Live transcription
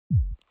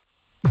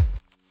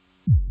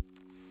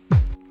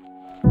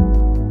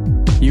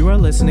You are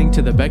listening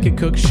to The Becket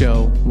Cook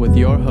Show with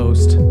your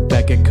host,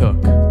 Becket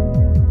Cook.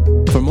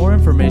 For more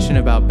information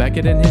about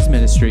Becket and his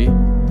ministry,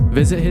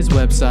 visit his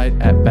website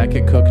at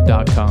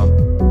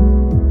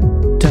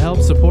becketcook.com. To help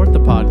support the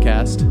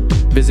podcast,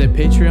 visit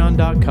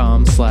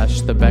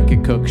patreon.com/The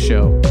Becket Cook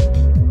Show.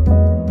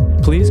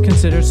 Please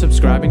consider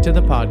subscribing to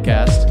the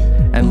podcast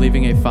and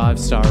leaving a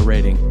 5-star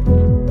rating.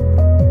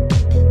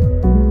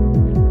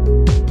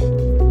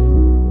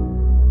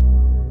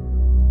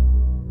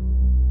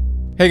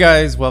 Hey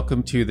guys,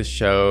 welcome to the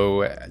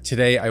show.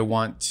 Today I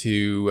want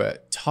to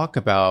talk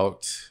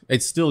about,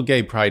 it's still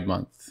Gay Pride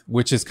Month,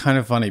 which is kind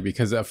of funny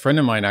because a friend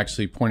of mine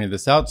actually pointed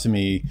this out to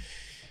me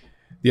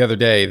the other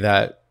day,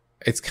 that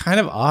it's kind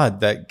of odd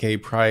that Gay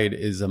Pride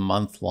is a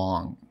month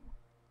long.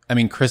 I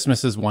mean,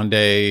 Christmas is one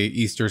day,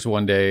 Easter's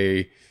one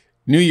day,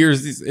 New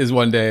Year's is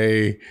one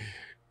day,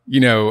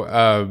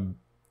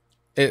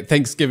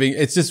 Thanksgiving,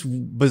 it's just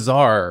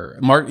bizarre.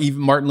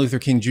 Even Martin Luther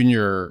King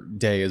Jr.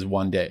 Day is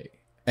one day.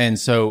 And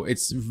so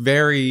it's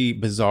very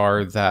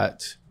bizarre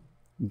that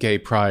Gay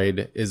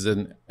Pride is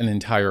an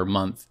entire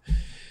month.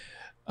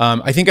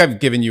 I think I've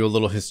given you a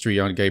little history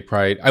on Gay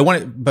Pride.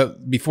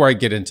 But before I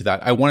get into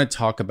that, I want to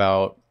talk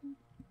about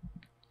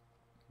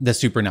the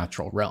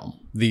supernatural realm,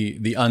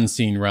 the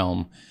unseen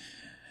realm.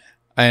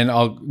 And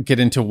I'll get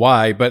into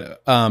why.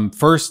 But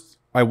first,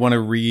 I want to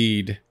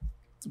read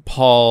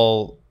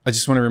Paul. I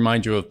just want to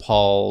remind you of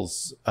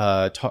Paul's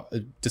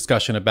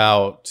discussion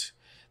about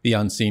the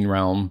unseen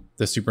realm,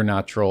 the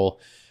supernatural,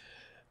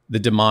 the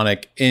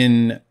demonic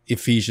in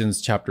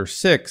Ephesians chapter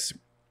 6.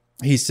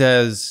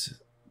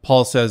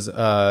 Paul says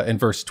in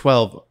verse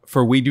 12,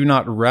 "For we do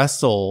not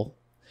wrestle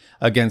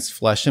against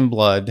flesh and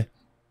blood,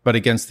 but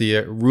against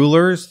the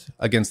rulers,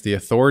 against the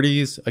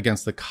authorities,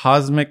 against the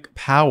cosmic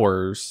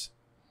powers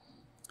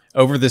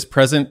over this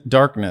present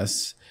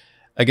darkness,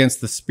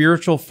 against the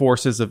spiritual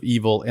forces of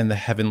evil in the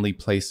heavenly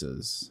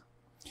places."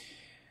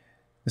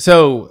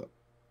 So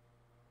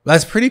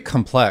that's pretty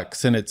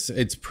complex, and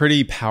it's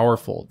pretty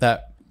powerful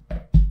that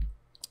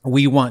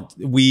we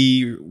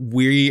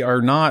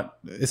are not,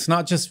 it's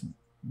not just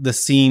the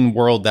seen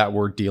world that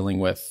we're dealing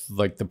with,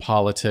 like the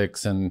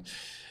politics and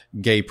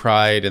gay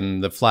pride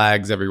and the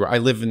flags everywhere. I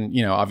live in,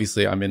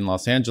 obviously I'm in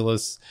Los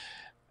Angeles,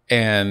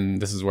 and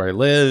this is where I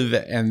live,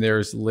 and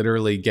there's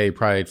literally gay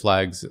pride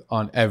flags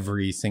on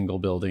every single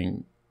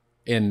building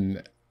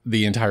in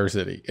the entire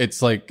city.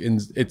 It's like,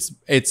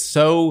 it's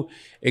so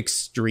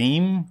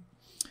extreme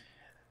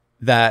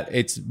that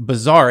it's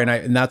bizarre.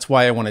 And that's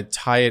why I want to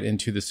tie it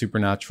into the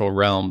supernatural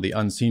realm, the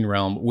unseen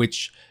realm,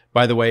 which,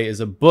 by the way, is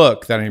a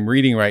book that I'm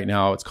reading right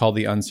now. It's called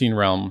The Unseen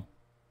Realm,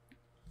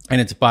 and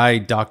it's by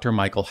Dr.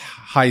 Michael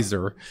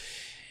Heiser.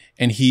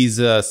 And he's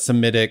a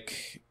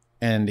Semitic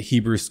and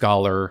Hebrew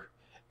scholar,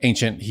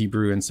 ancient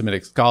Hebrew and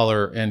Semitic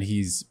scholar, and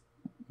he's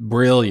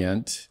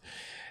brilliant.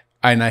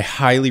 And I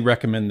highly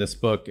recommend this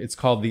book. It's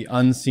called The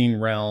Unseen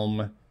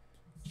Realm.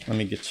 Let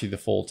me get you the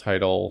full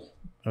title.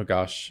 Oh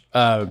gosh.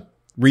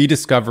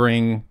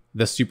 Rediscovering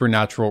the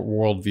Supernatural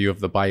Worldview of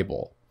the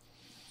Bible.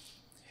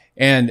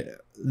 And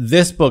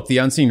this book, The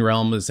Unseen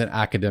Realm, is an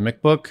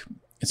academic book.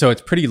 So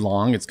it's pretty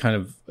long. It's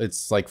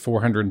like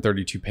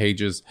 432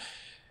 pages.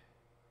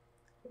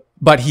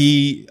 But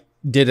he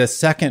did a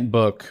second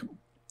book,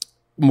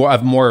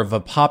 more of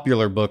a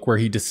popular book, where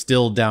he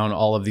distilled down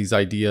all of these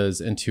ideas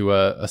into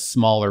a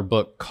smaller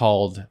book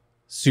called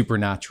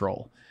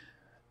Supernatural: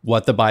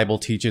 What the Bible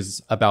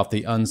Teaches About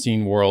the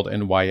Unseen World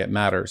and Why It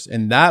Matters.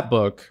 And that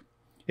book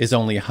is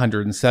only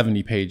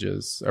 170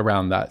 pages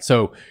around that.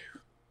 So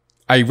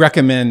I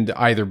recommend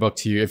either book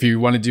to you. If you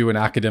want to do an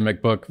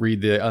academic book,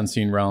 read The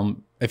Unseen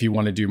Realm. If you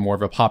want to do more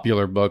of a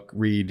popular book,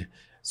 read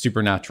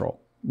Supernatural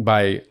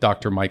by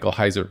Dr. Michael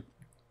Heiser.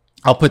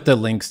 I'll put the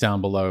links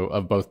down below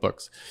of both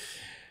books.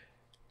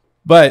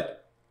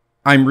 But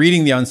I'm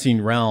reading The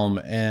Unseen Realm,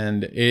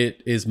 and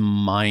it is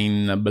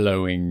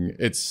mind-blowing.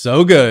 It's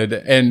so good.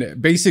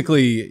 And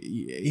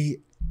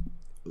basically,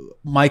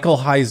 Michael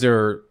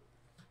Heiser,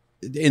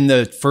 in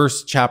the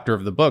first chapter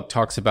of the book,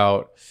 talks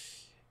about,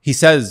 he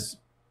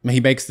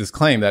makes this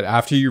claim that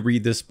after you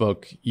read this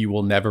book, you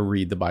will never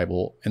read the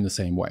Bible in the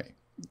same way.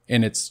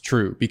 And it's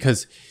true,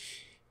 because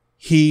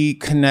he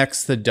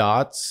connects the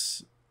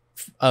dots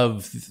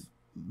of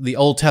the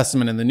Old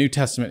Testament and the New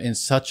Testament in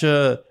such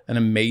an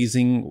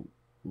amazing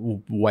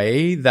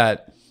way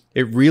that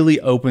it really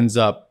opens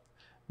up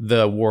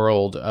the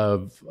world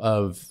of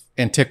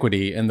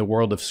antiquity and the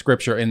world of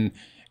Scripture and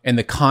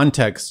the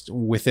context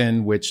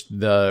within which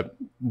the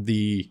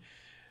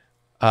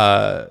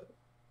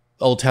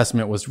Old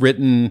Testament was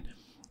written,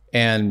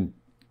 and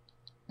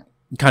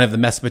kind of the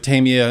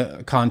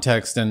Mesopotamia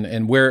context,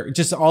 and where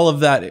just all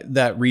of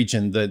that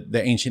region,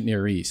 the ancient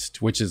Near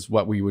East, which is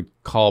what we would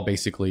call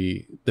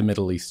basically the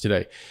Middle East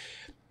today.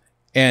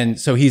 And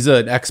so he's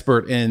an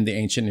expert in the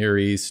ancient Near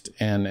East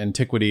and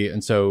antiquity.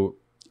 And so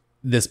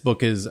this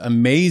book is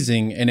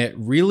amazing. And it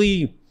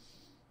really,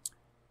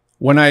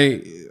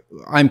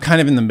 I'm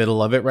kind of in the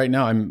middle of it right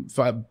now. I'm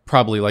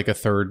probably like a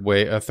third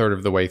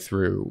of the way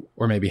through,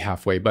 or maybe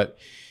halfway, but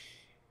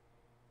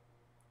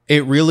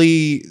it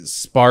really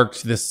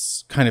sparked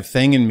this kind of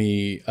thing in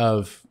me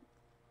of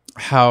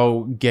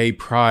how gay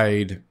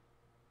pride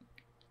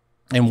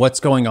and what's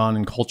going on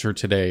in culture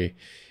today,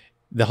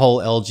 the whole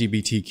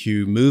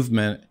LGBTQ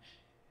movement,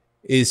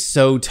 is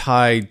so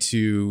tied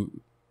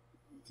to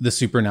the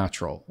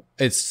supernatural.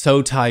 It's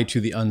so tied to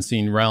the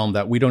unseen realm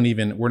that we're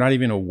not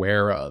even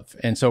aware of.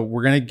 And so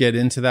we're going to get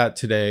into that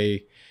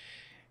today.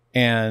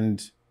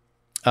 And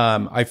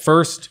I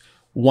first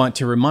want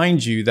to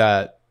remind you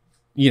that,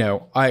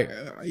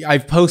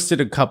 I've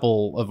posted a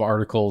couple of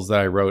articles that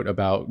I wrote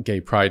about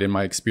gay pride and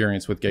my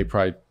experience with gay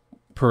pride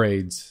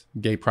parades,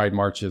 gay pride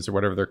marches, or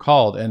whatever they're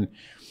called. And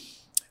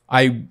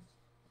I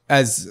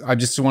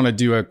just want to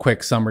do a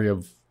quick summary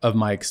of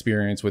my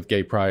experience with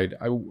gay pride.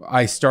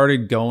 I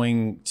started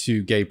going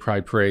to gay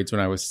pride parades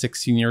when I was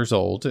 16 years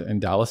old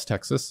in Dallas,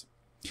 Texas.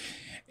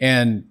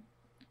 And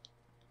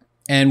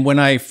when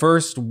I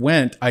first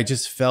went, I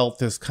just felt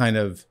this kind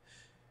of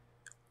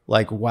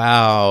like,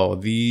 wow,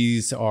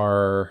 these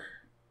are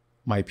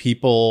my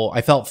people.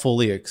 I felt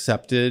fully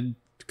accepted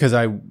because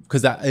I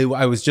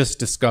was just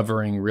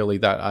discovering really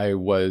that I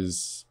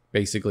was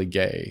basically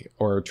gay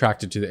or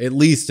at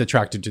least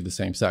attracted to the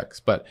same sex.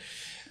 But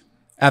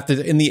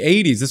in the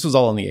 80s, this was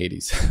all in the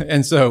 80s.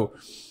 And so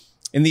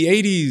in the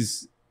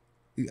 80s,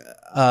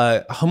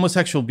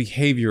 homosexual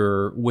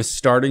behavior was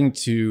starting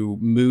to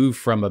move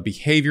from a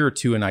behavior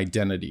to an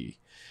identity.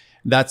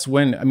 That's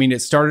when,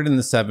 it started in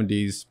the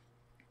 70s.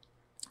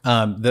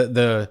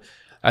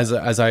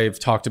 As I've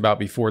talked about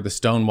before, the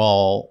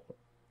Stonewall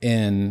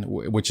Inn,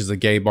 which is a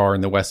gay bar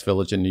in the West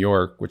Village in New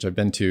York, which I've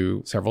been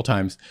to several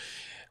times,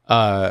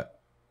 in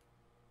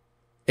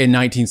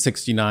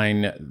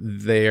 1969,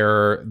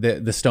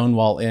 the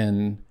Stonewall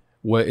Inn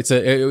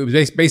it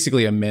was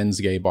basically a men's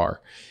gay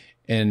bar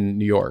in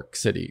New York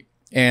City,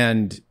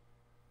 and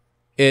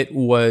it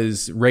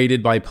was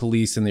raided by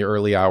police in the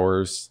early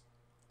hours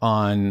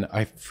on,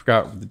 I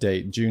forgot the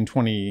date, June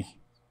 28th,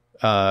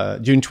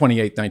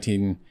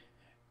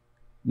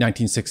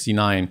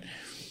 1969,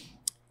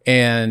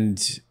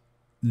 and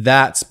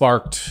that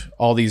sparked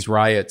all these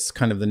riots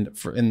kind of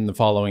in the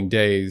following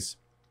days,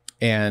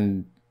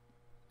 and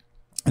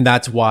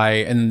that's why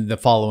in the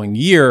following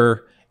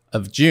year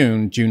of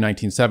June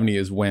 1970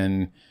 is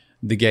when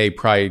the gay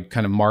pride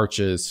kind of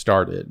marches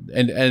started.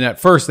 And at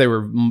first they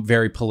were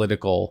very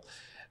political.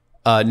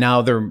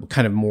 Now they're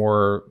kind of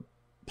more,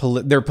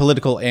 they're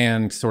political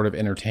and sort of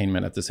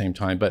entertainment at the same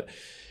time. But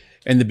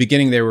in the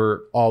beginning, they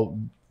were all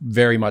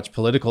very much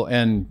political.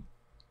 And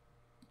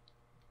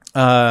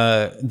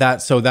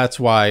that's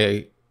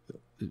why,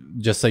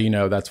 just so you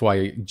know, that's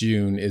why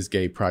June is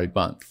Gay Pride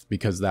Month,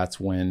 because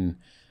that's when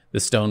the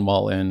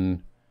Stonewall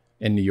in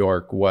New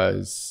York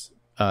was,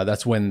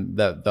 that's when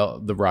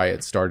the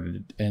riot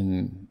started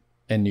in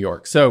New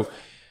York. So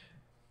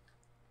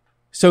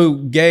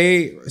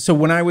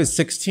when I was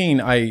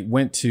 16, I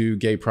went to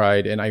Gay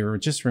Pride, and I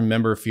just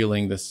remember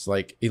feeling this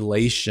like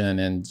elation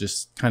and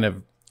just kind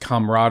of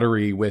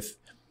camaraderie with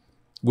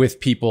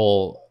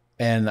people.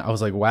 And I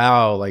was like,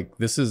 wow, like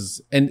this is,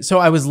 and so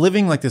I was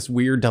living like this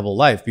weird double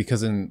life,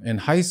 because in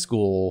high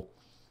school,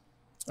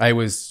 I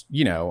was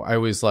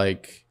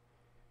like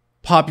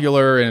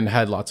popular and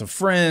had lots of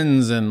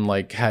friends and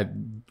like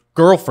had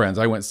girlfriends.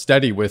 I went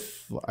steady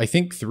with, I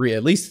think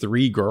at least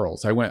three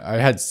girls. I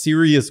had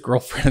serious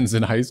girlfriends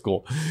in high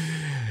school.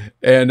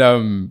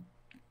 And,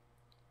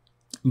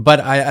 but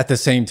at the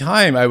same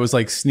time, I was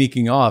like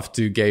sneaking off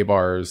to gay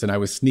bars, and I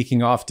was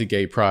sneaking off to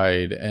Gay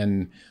Pride,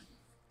 and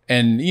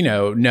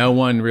no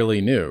one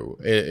really knew.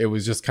 It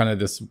was just kind of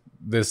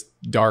this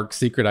dark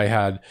secret I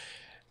had.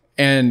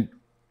 And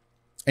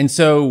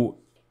so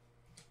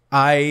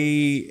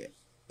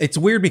it's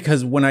weird,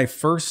 because when I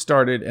first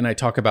started, and I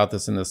talk about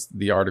this in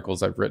the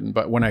articles I've written,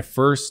 but when I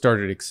first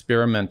started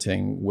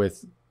experimenting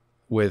with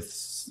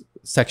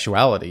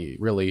sexuality,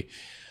 really,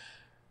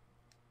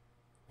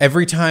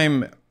 every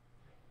time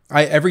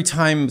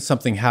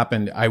something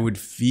happened, I would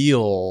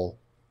feel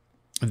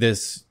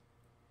this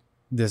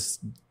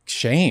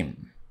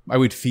shame. I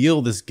would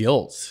feel this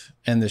guilt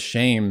and this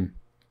shame,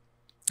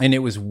 and it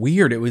was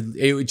weird.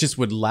 It just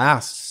would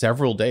last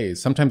several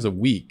days, sometimes a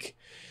week.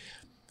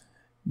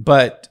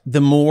 But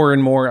the more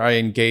and more I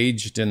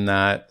engaged in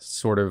that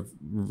sort of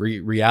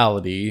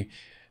reality,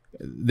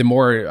 the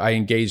more I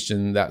engaged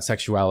in that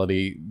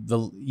sexuality,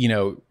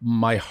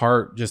 my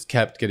heart just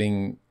kept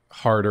getting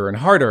harder and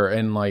harder.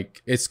 And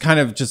like, it's kind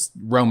of just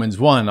Romans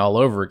 1 all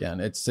over again.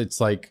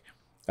 It's like,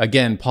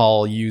 again,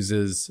 Paul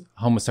uses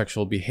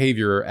homosexual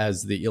behavior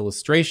as the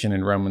illustration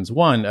in Romans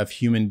 1 of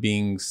human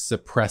beings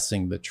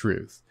suppressing the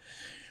truth.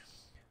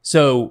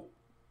 So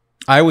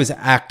I was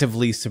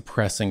actively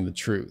suppressing the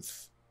truth.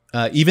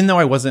 Even though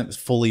I wasn't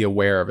fully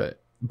aware of it.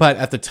 But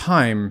at the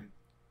time,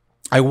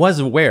 I was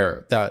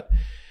aware that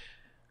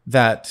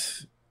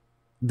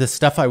the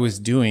stuff I was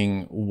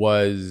doing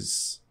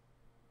was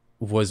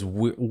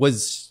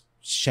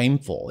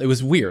shameful. It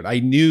was weird. I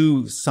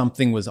knew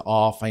something was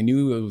off. I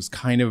knew it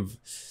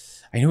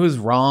was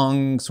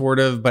wrong, sort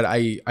of, but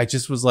I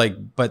just was like,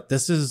 but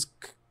this is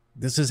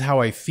this is how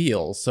I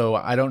feel. So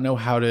I don't know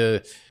how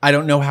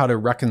to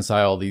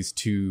reconcile these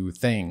two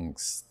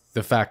things.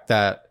 The fact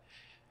that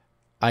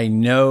I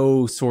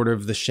know sort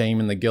of the shame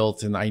and the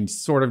guilt, and I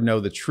sort of know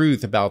the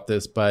truth about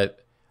this,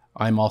 but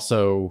I'm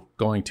also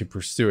going to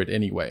pursue it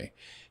anyway.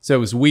 So it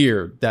was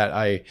weird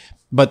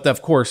but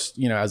of course,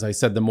 as I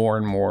said, the more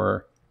and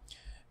more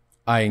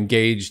I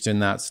engaged in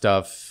that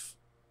stuff,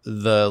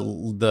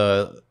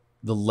 the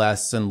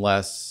less and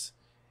less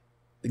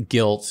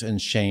guilt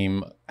and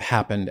shame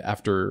happened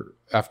after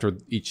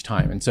each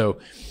time. And so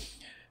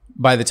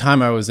by the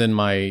time I was in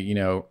my,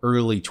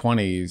 early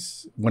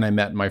 20s, when I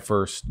met my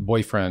first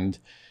boyfriend,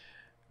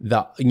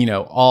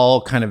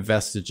 all kind of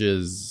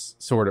vestiges,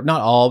 sort of,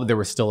 not all, but there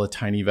was still a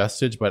tiny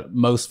vestige, but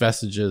most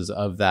vestiges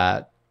of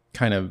that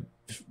kind of,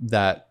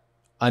 that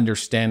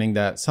understanding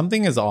that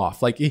something is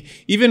off. Like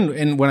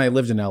even when I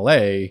lived in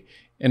LA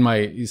in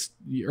my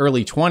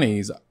early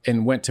 20s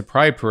and went to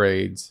pride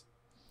parades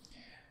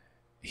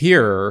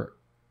here,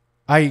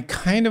 I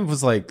kind of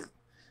was like,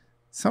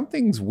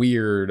 something's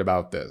weird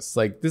about this.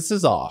 Like, this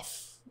is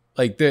off.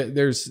 Like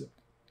there's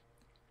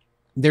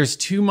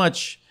too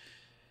much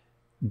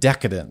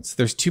decadence.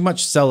 There's too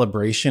much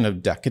celebration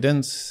of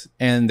decadence.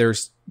 And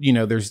there's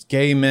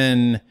gay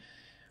men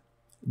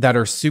that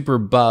are super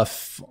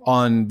buff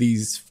on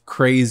these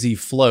crazy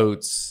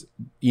floats,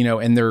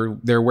 and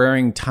they're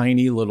wearing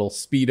tiny little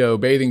Speedo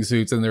bathing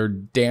suits and they're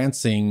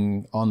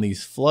dancing on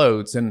these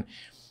floats. And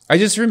I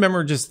just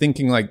remember just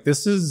thinking, like,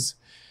 this is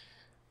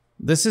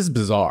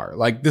bizarre.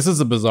 Like, this is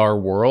a bizarre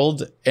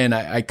world. And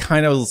I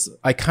kind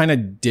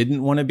of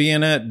didn't want to be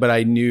in it, but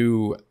I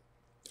knew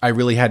I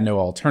really had no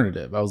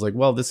alternative. I was like,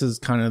 well, this is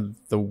kind of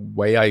the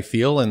way I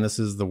feel, and this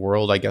is the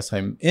world I guess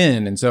I'm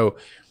in. And so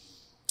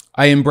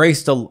I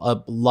embraced a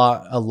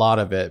lot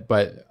of it,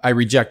 but I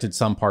rejected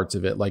some parts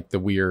of it, like the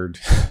weird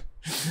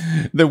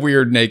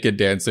naked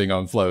dancing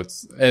on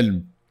floats.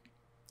 And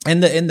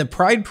the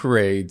pride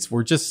parades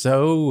were just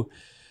so,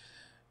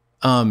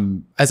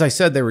 as I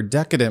said, they were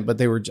decadent, but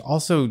they were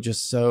also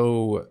just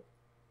so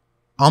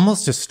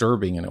almost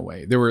disturbing in a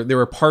way. There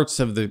were parts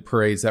of the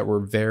parades that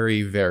were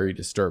very, very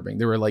disturbing.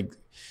 There were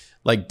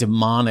like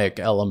demonic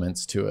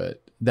elements to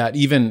it that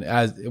even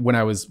when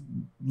I was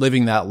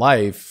living that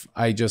life,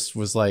 I just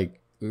was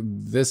like,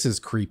 this is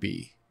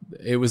creepy.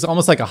 It was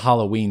almost like a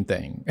Halloween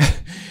thing.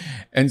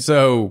 And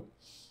so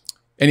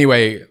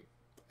anyway,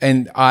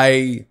 and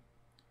I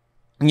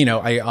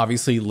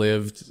obviously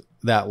lived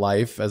that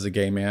life as a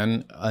gay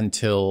man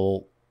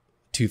until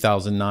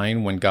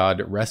 2009, when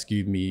God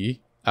rescued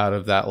me out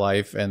of that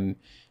life and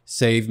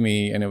saved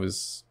me. And it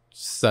was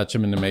such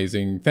an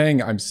amazing thing.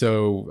 I'm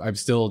still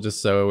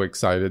just so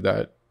excited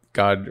that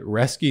God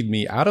rescued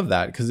me out of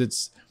that, because it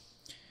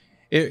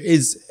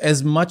is,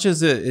 as much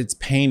as it's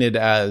painted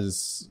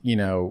as,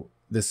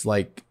 this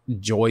like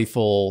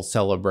joyful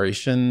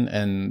celebration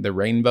and the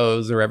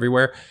rainbows are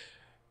everywhere,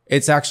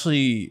 it's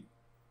actually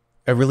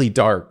a really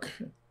dark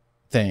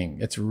thing.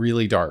 It's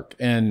really dark.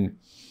 And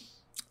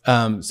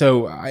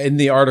so in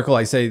the article,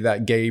 I say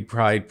that gay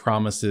pride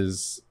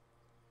promises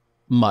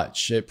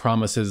much. It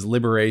promises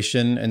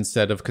liberation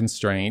instead of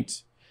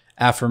constraint,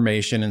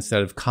 affirmation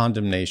instead of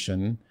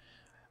condemnation,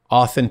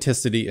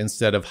 authenticity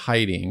instead of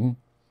hiding,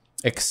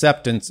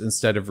 acceptance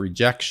instead of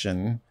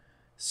rejection,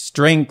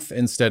 strength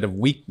instead of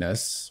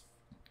weakness.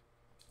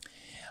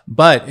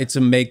 But it's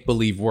a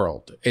make-believe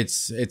world.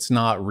 It's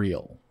not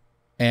real.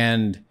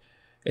 And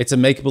it's a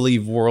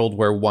make-believe world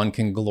where one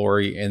can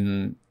glory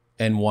in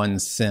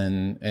one's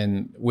sin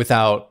and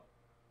without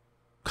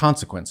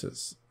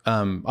consequences.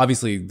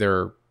 Obviously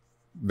there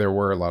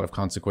were a lot of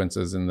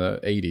consequences in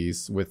the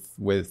 80s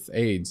with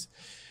AIDS,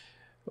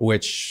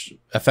 which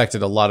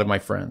affected a lot of my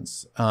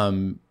friends.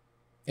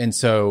 And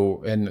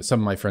some of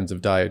my friends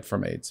have died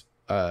from AIDS,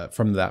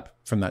 from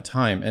that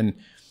time.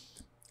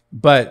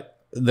 But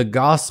the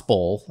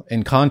gospel,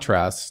 in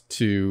contrast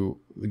to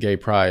gay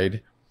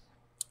pride,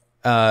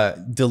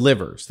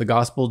 delivers. The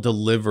gospel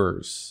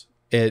delivers.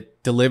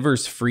 It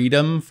delivers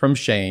freedom from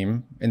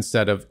shame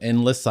instead of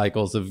endless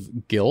cycles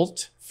of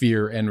guilt,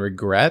 fear, and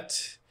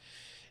regret.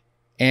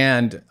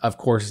 And of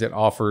course, it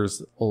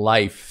offers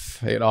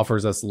life. It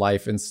offers us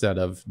life instead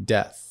of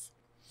death.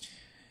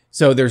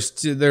 So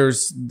it's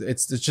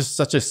just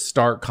such a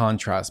stark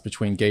contrast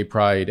between gay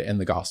pride and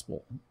the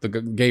gospel. The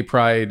gay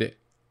pride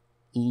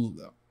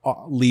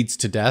leads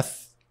to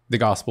death. The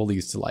gospel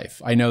leads to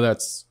life. I know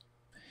that's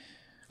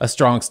a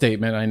strong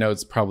statement. I know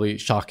it's probably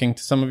shocking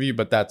to some of you,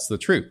 but that's the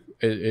truth.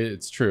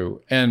 It's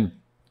true. And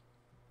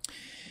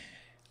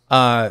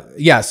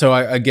so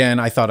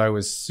I thought I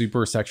was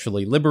super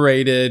sexually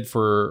liberated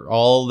for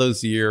all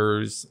those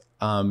years.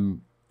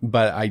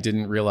 But I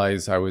didn't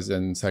realize I was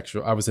in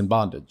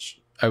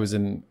bondage. I was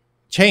in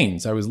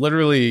chains. I was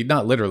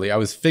I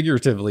was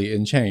figuratively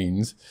in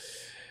chains.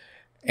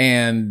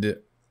 And,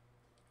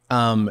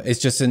 it's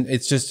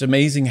just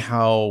amazing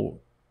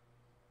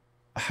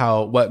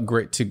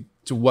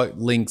to what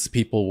lengths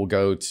people will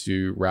go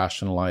to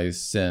rationalize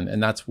sin.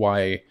 And that's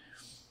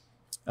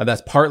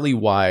partly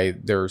why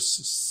there's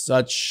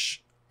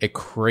such a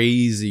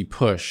crazy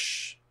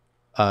push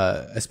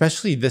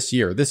especially this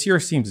year. This year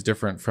seems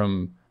different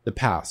from the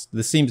past.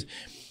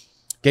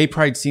 Gay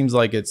pride seems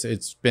like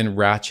it's been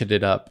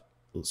ratcheted up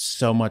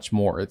so much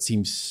more. It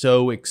seems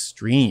so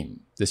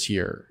extreme this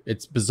year.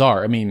 It's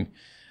bizarre. I mean,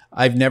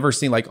 I've never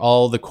seen like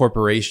all the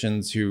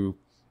corporations who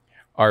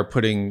are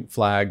putting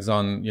flags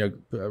on,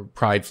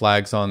 pride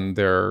flags on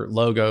their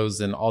logos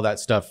and all that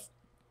stuff.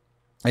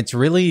 It's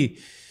really,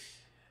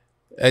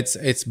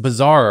 it's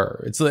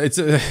bizarre. It's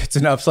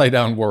an upside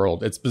down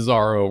world. It's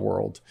bizarro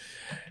world.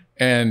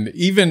 And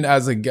even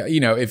as a,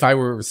 if I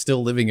were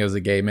still living as a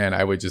gay man,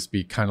 I would just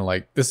be kind of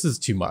like, this is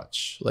too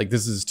much. Like,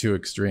 this is too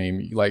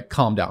extreme. Like,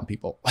 calm down,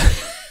 people.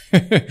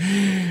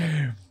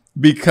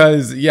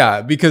 Because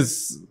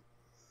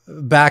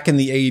back in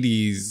the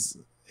 80s,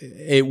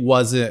 it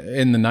wasn't,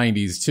 in the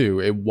 90s too,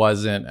 it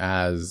wasn't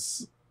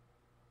as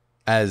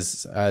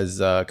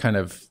kind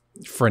of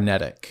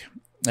frenetic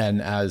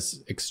and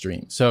as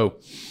extreme. So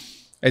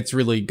it's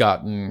really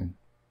gotten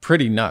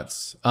pretty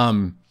nuts.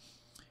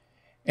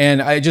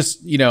 And I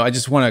just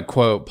want to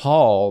quote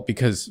Paul,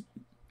 because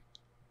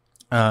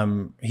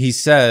he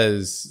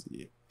says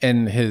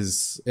in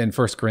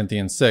 1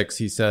 Corinthians 6,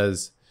 he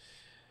says,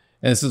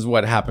 and this is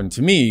what happened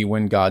to me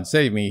when God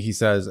saved me. He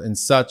says, and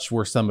such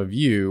were some of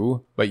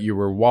you, but you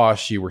were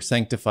washed, you were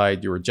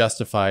sanctified, you were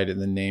justified in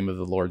the name of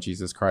the Lord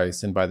Jesus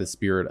Christ and by the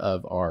Spirit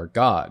of our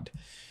God.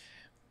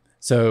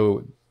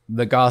 So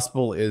the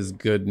gospel is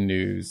good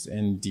news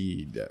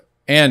indeed.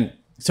 And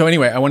so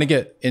anyway, I want to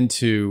get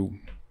into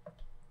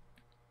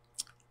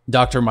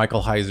Dr.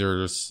 Michael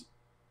Heiser's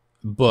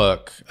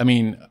book. I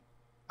mean,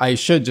 I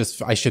should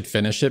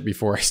finish it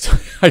before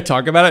I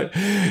talk about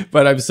it,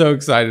 but I'm so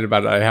excited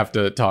about it. I have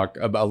to talk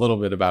a little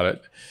bit about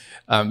it.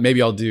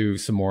 Maybe I'll do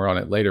some more on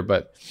it later,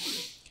 but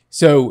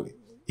so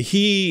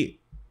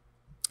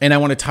and I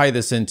want to tie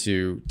this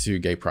into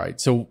gay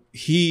pride. So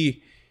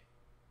he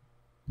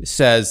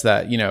says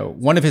that,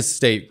 one of his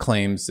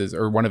statements is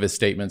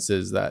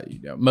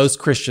that, most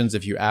Christians,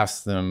 if you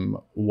ask them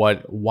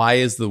why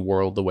is the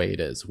world the way it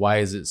is? Why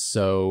is it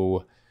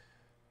so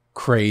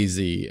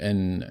crazy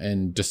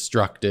and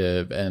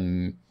destructive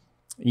and,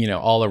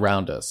 all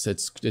around us?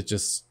 It's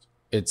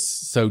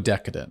so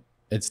decadent.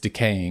 It's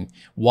decaying.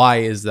 Why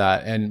is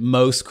that? And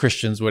most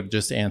Christians would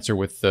just answer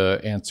with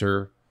the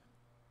answer,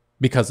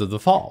 because of the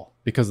fall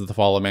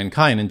of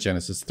mankind in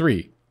Genesis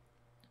 3.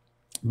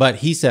 But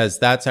he says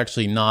that's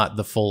actually not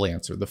the full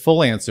answer. The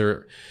full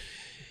answer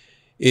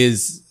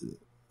is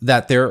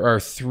that there are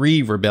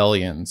 3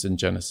 rebellions in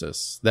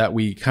Genesis that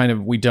we kind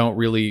of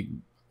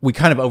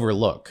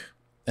overlook.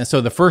 And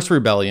so the first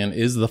rebellion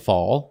is the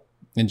fall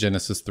in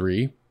Genesis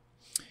 3.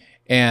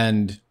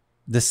 And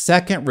the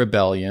second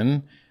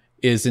rebellion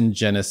is in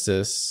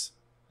Genesis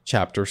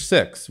chapter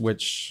 6,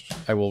 which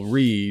I will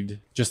read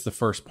just the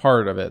first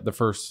part of it, the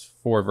first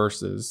 4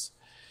 verses,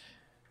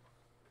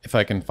 if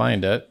I can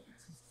find it.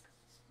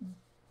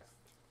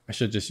 I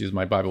should just use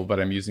my Bible,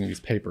 but I'm using these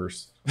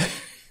papers.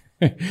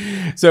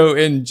 So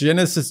in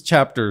Genesis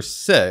chapter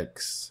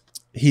 6,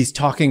 he's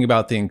talking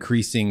about the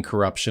increasing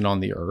corruption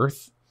on the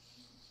earth.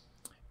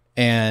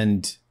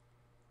 And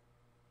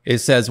it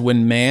says,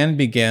 when man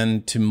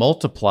began to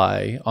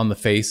multiply on the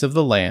face of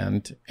the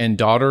land, and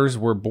daughters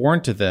were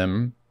born to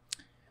them,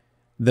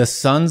 the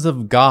sons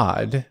of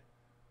God,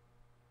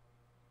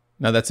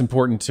 now that's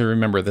important to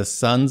remember, the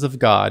sons of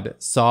God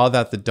saw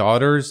that the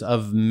daughters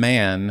of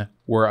man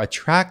were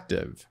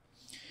attractive,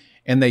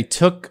 and they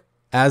took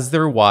as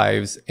their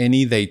wives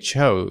any they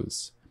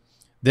chose.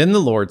 Then the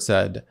Lord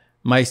said,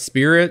 my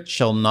spirit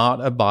shall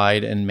not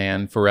abide in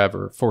man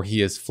forever, for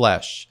he is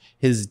flesh.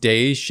 His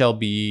days shall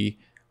be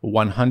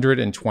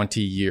 120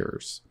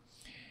 years.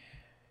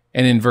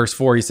 And in verse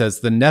 4, he says,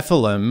 the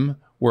Nephilim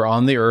were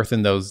on the earth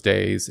in those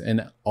days,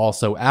 and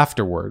also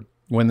afterward,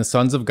 when the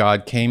sons of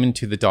God came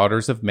into the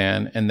daughters of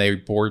man, and they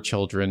bore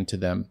children to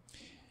them.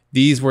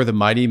 These were the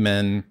mighty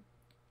men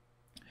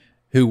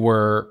who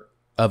were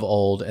of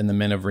old, and the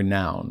men of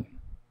renown,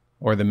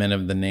 or the men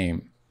of the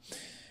name.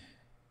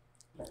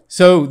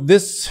 So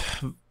this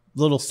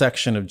little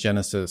section of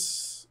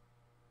Genesis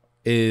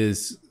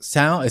is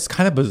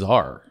kind of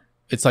bizarre.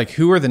 It's like,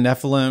 who are the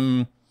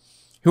Nephilim?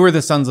 Who are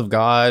the sons of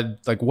God?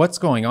 Like, what's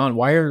going on?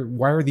 Why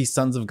are these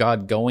sons of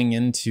God going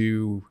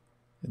into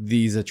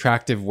these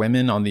attractive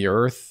women on the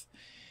earth?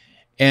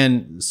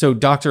 And so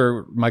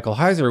Dr. Michael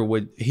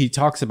Heiser he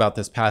talks about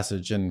this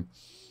passage, and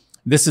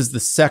this is the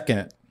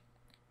second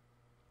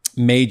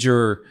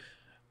major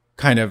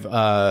kind of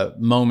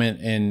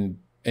moment in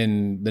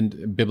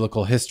the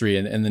biblical history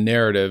and the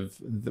narrative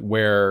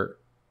where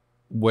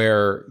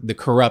the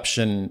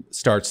corruption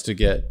starts to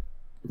get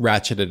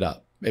ratcheted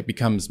up. It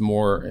becomes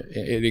more,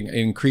 it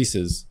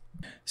increases.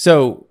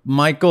 So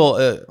Michael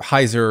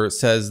Heiser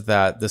says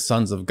that the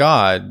sons of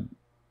God,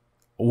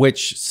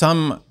 which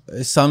some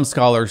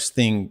scholars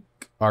think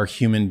are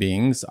human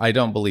beings, I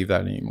don't believe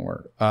that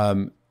anymore.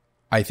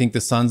 I think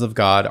the sons of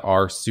God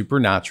are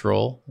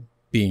supernatural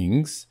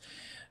beings.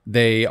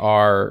 They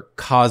are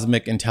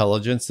cosmic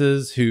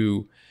intelligences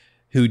who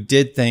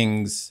did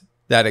things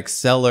that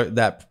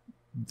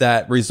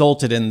that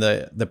resulted in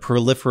the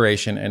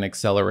proliferation and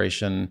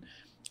acceleration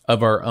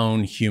of our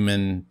own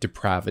human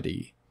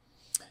depravity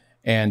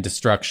and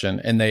destruction.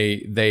 And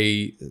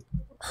they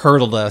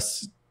hurtled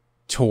us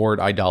toward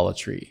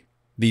idolatry,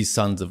 these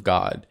sons of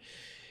God.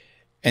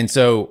 And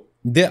so,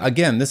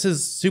 again, this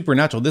is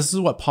supernatural. This is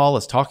what Paul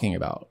is talking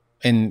about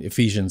in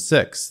Ephesians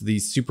 6, the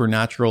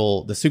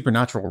supernatural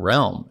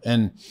realm.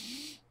 And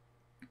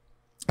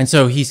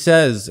so he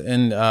says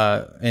in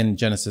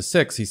Genesis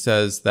 6, he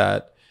says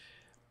that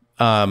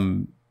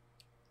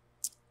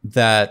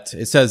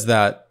it says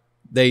that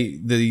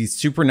these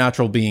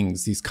supernatural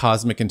beings, these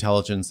cosmic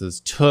intelligences,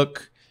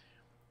 took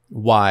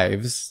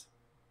wives,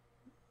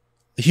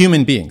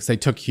 human beings. They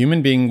took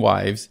human being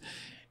wives,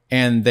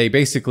 and they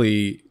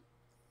basically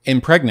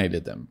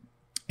impregnated them.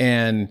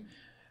 And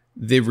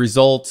the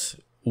result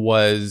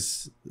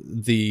was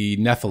the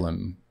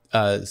Nephilim.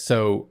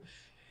 So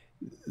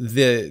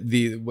the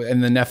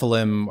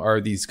Nephilim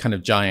are these kind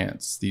of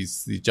giants,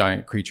 these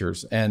giant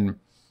creatures, and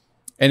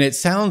it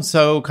sounds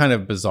so kind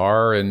of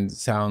bizarre and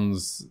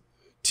sounds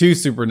too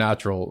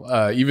supernatural,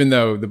 even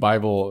though the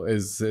Bible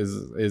is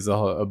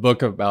a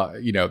book about,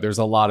 there's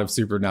a lot of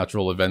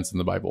supernatural events in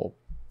the Bible,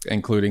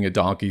 including a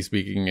donkey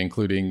speaking,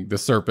 including the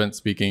serpent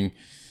speaking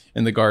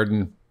in the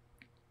garden,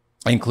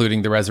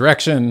 including the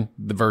resurrection,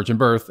 the virgin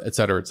birth, et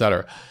cetera, et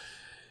cetera.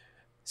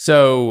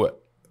 So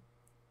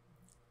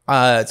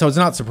it's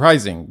not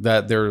surprising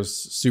that there's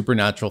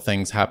supernatural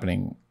things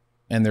happening,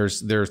 and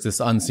there's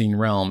this unseen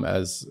realm,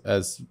 as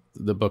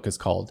the book is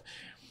called.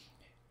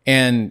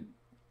 And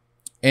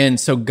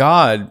so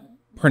God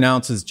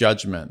pronounces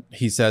judgment.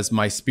 He says,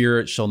 "My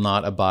spirit shall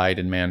not abide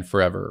in man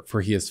forever,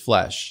 for he is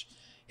flesh.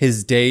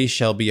 His day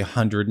shall be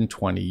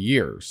 120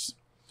 years."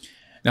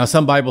 Now,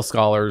 some Bible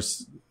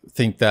scholars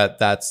think that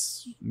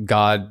that's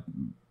God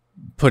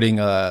putting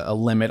a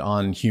limit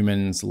on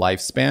humans'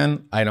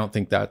 lifespan. I don't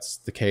think that's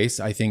the case.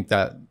 I think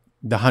that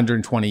the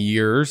 120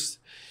 years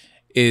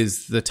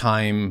is the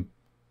time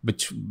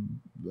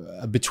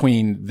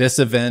between this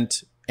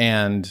event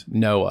and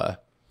Noah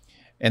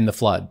and the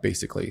flood,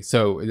 basically.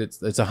 So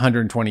it's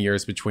 120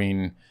 years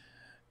between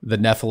the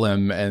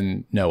Nephilim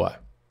and Noah,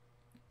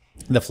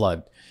 the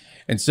flood.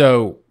 And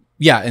so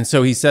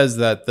he says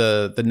that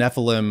the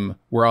Nephilim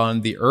were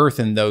on the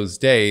earth in those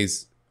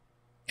days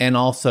and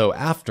also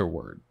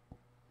afterward,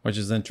 which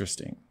is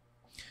interesting.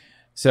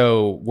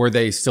 So were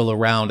they still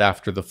around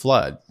after the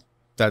flood?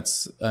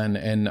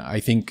 And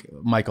I think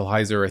Michael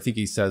Heiser, I think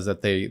he says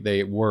that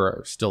they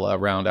were still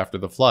around after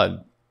the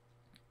flood.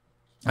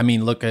 I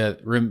mean, look at,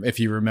 if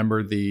you remember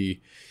is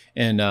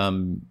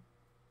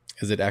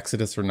it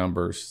Exodus or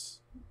Numbers,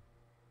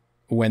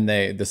 when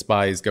the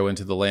spies go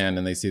into the land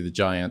and they see the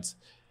giants.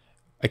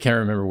 I can't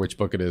remember which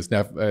book it is,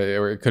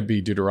 or it could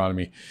be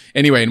Deuteronomy.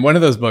 Anyway, in one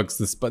of those books,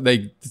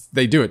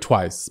 they do it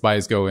twice.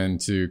 Spies go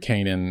into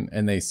Canaan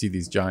and they see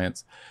these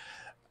giants.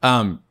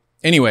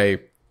 Anyway,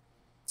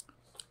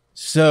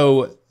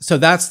 so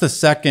that's the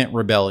second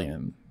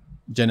rebellion,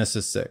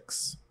 Genesis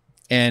 6.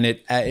 And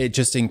it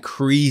just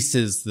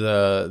increases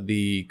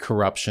the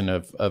corruption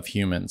of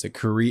humans. It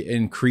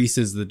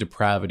increases the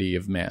depravity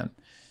of man.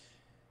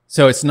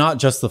 So it's not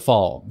just the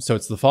fall. So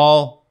it's the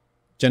fall,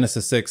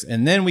 Genesis 6,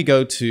 and then we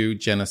go to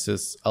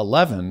Genesis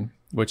 11,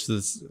 which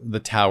is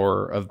the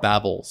Tower of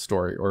Babel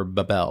story, or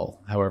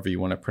Babel, however you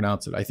want to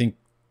pronounce it. I think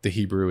the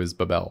Hebrew is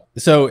Babel.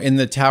 So in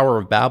the Tower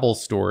of Babel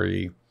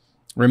story,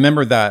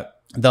 remember that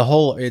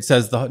it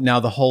says now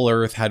the whole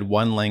earth had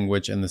one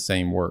language and the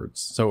same words.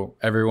 So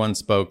everyone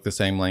spoke the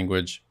same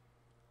language.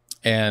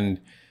 And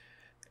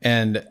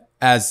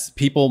as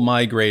people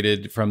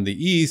migrated from the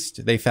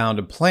east, they found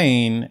a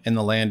plain in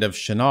the land of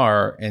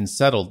Shinar and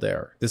settled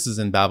there. This is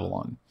in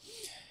Babylon.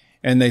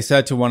 And they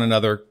said to one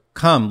another,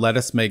 "Come, let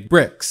us make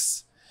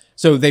bricks."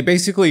 So they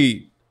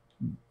basically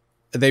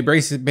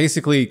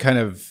kind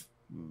of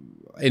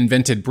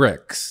invented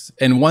bricks.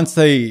 And once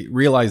they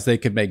realized they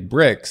could make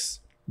bricks,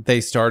 they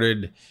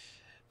started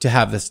to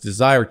have this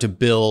desire to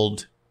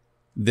build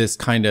this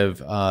kind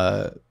of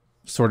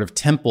sort of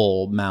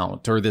temple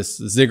mount, or this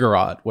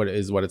ziggurat, what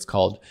it's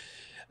called,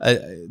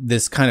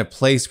 this kind of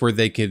place where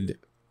they could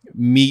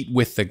meet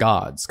with the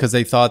gods, because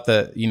they thought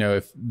that,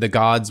 if the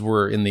gods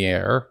were in the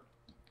air,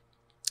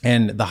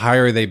 and the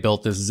higher they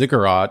built this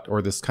ziggurat,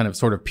 or this kind of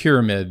sort of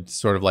pyramid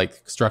sort of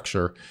like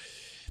structure,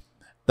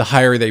 the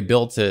higher they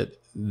built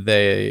it,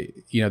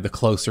 the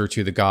closer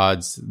to the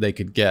gods they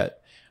could get.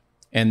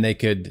 And they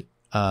could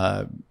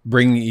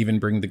bring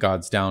the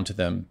gods down to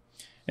them.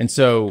 And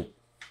so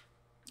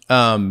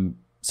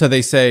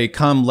they say,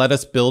 "Come, let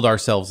us build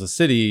ourselves a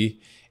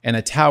city and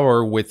a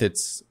tower with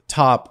its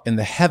top in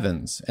the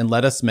heavens, and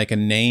let us make a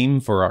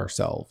name for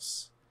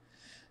ourselves."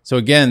 So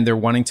again, they're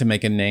wanting to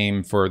make a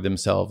name for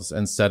themselves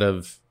instead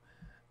of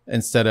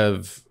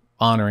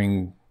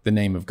honoring the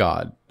name of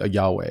God,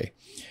 Yahweh.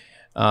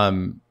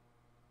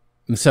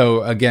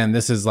 So again,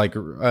 this is like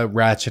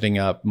ratcheting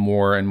up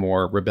more and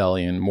more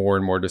rebellion, more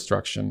and more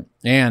destruction.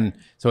 And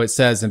so it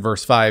says in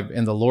verse 5,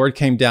 "And the Lord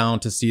came down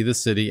to see the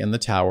city and the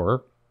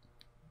tower.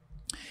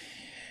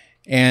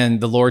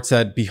 And the Lord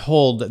said,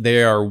 behold,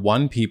 they are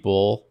one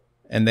people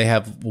and they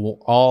have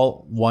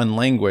all one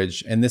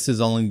language. And this is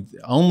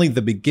only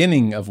the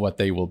beginning of what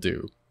they will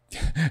do.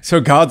 So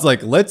God's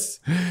like, let's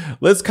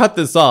cut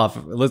this off.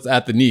 Let's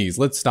at the knees.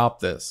 Let's stop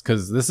this,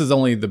 because this is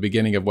only the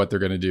beginning of what they're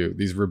going to do.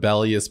 These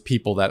rebellious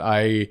people that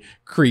I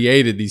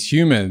created, these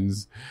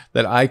humans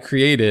that I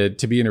created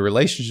to be in a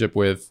relationship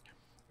with,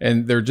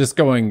 and they're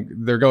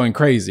going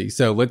crazy.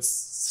 So let's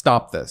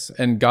stop this.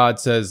 And God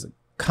says,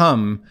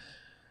 come,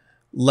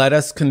 let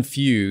us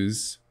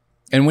confuse.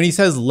 And when he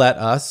says let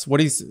us,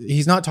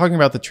 he's not talking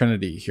about the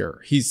Trinity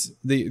here. He's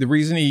the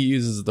reason he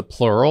uses the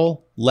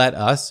plural, let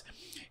us,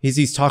 is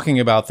he's talking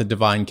about the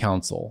divine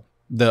council,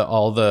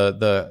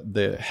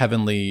 the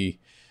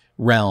heavenly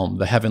realm,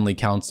 the heavenly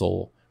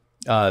council,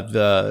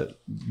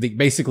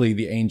 basically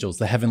the angels,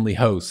 the heavenly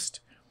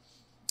host,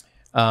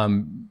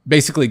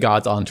 basically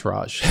God's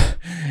entourage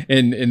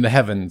in the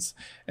heavens.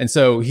 And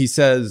so he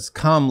says,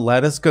 come,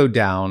 let us go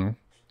down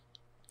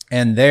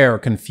and there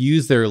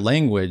confuse their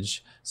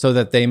language so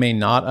that they may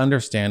not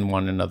understand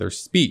one another's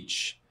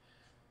speech.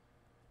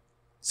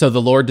 So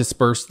the Lord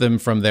dispersed them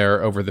from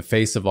there over the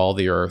face of all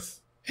the earth,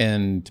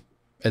 and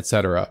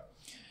etc.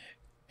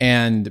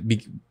 And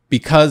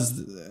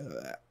because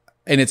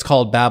it's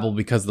called Babel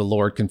because the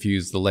Lord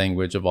confused the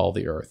language of all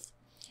the earth,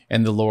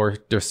 and the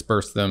Lord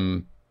dispersed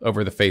them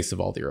over the face of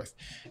all the earth.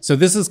 So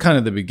this is kind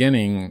of the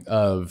beginning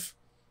of,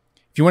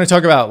 if you want to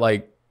talk about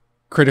like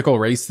critical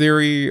race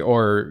theory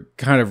or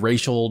kind of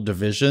racial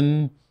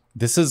division,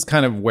 this is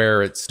kind of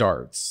where it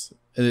starts.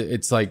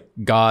 It's like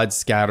God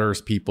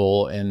scatters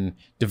people and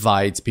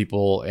divides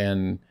people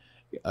and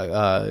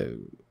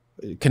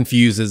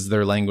confuses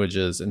their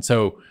languages. And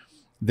so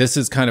this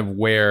is kind of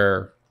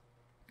where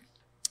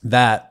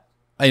that,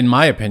 in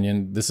my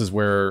opinion, this is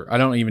where, I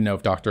don't even know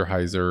if Dr.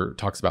 Heiser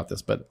talks about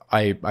this, but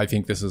I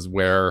think this is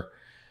where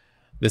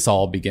this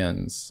all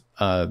begins.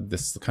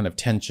 This kind of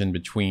tension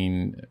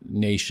between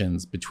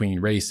nations,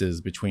 between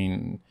races,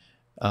 between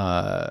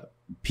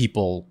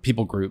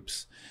people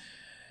groups.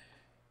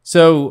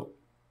 So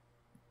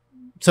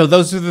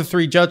those are the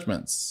three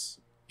judgments.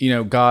 You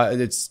know,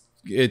 God, it's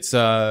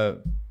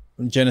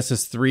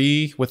Genesis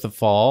 3 with the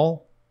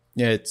fall.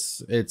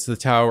 It's the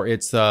tower.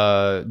 It's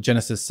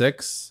Genesis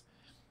 6,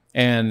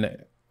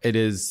 and it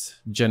is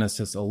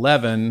Genesis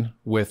 11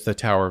 with the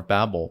Tower of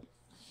Babel.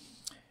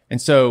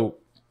 And so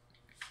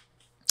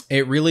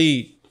it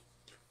really,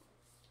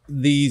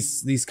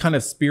 these kind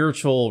of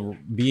spiritual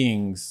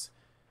beings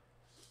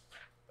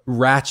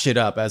ratchet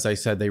up, as I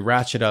said, they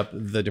ratchet up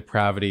the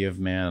depravity of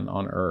man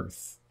on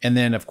earth. And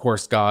then, of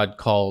course, God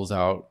calls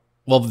out,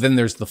 well, then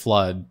there's the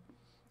flood,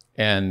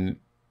 and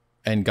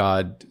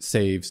God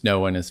saves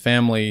Noah and his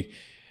family.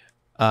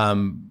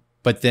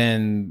 But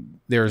then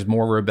there's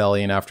more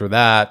rebellion after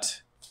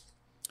that.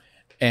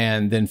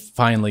 And then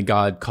finally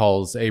God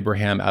calls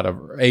Abram out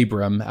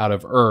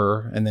of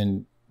Ur, and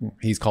then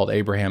he's called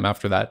Abraham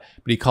after that,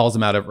 but he calls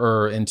him out of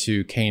Ur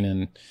into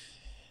Canaan.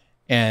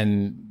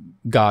 And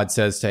God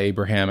says to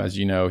Abraham, as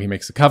you know, he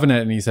makes a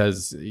covenant and he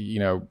says, you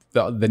know,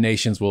 the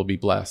nations will be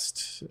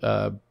blessed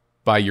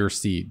by your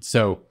seed.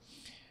 So,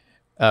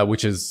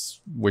 which is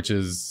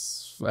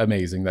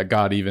amazing that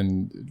God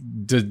even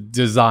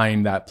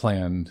designed that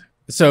plan.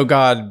 So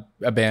God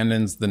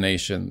abandons the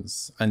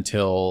nations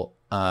until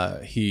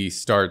he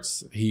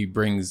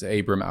brings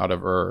Abram out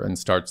of Ur and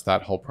starts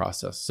that whole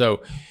process.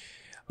 So,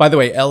 by the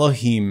way,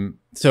 Elohim,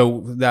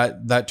 so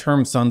that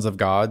term sons of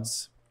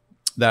gods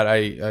that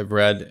I've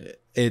read,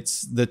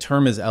 the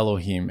term is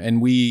Elohim.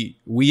 And we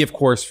of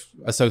course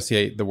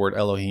associate the word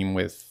Elohim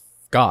with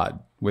God,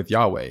 with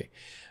Yahweh.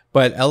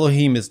 But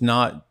Elohim is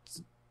not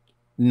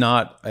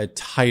a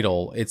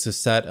title, it's a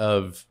set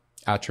of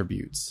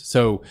attributes.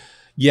 So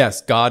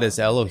yes, God is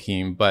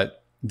Elohim,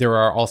 but there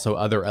are also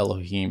other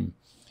Elohim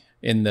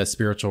in the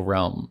spiritual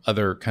realm,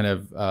 other kind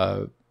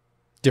of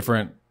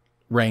different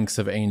ranks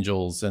of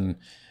angels.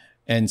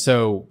 And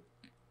so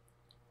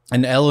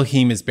an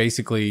Elohim is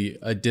basically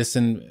a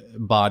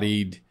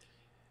disembodied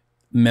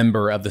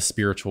member of the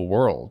spiritual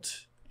world.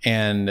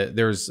 And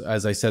there's,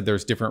 as I said,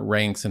 there's different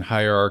ranks and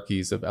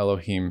hierarchies of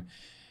Elohim.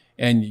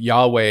 And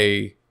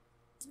Yahweh's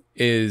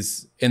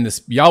in the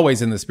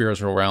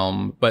spiritual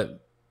realm,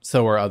 but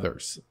so are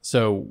others.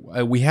 So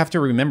we have to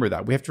remember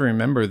that. We have to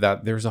remember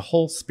that there's a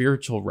whole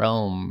spiritual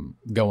realm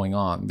going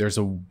on. There's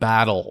a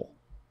battle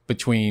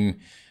between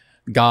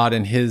God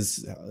and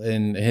his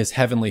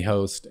heavenly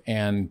host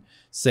and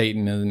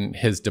Satan and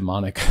his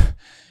demonic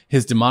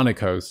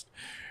host.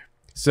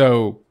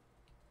 So,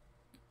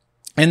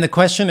 and the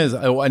question is,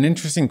 an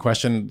interesting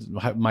question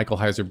Michael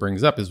Heiser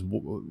brings up is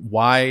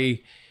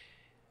why,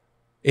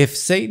 if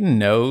Satan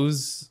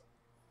knows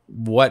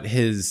what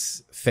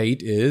his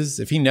fate is,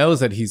 if he knows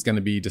that he's going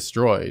to be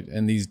destroyed,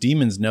 and these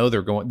demons know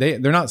they're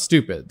not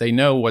stupid. They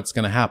know what's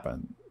going to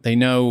happen. They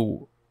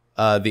know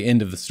the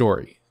end of the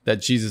story,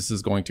 that Jesus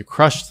is going to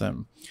crush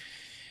them.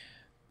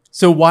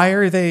 So why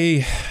are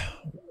they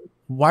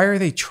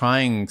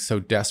trying so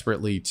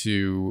desperately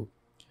to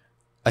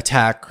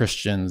attack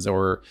Christians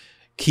or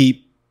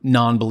keep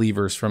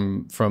non-believers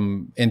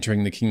from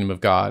entering the kingdom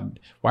of God?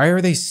 Why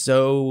are they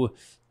so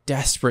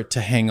desperate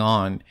to hang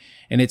on?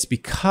 And it's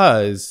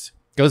because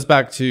it goes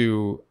back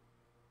to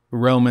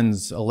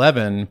Romans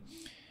 11,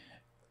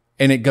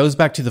 and it goes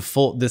back to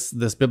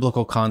this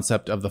biblical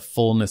concept of the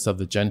fullness of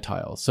the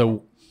Gentiles.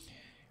 So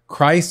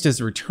Christ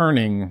is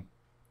returning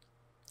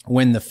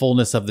when the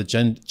fullness of the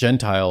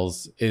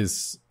Gentiles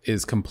is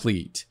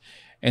complete.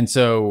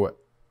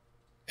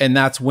 And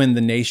that's when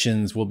the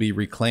nations will be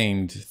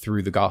reclaimed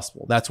through the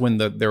gospel. That's when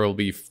there will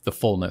be the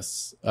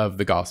fullness of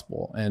the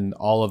gospel, and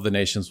all of the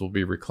nations will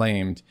be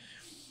reclaimed.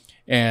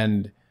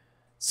 And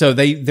so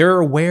they're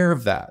aware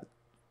of that.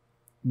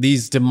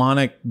 These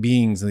demonic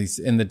beings,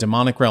 in the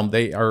demonic realm,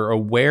 they are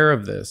aware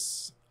of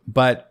this,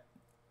 but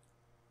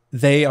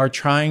they are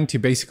trying to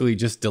basically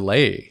just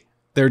delay.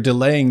 They're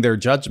delaying their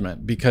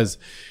judgment, because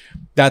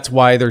that's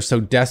why they're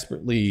so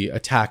desperately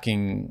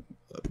attacking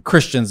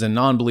Christians and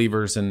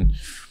non-believers, and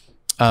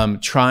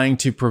trying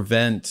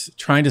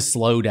to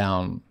slow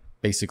down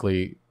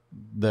basically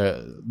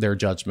their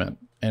judgment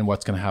and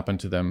what's going to happen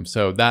to them.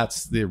 So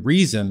that's the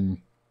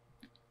reason.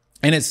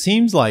 And it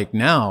seems like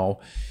now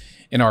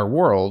in our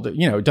world,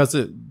 does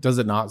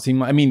it not seem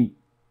like, I mean,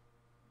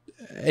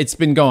 it's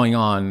been going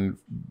on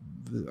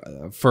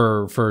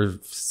for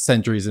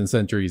centuries and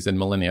centuries and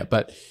millennia,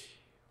 but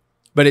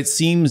it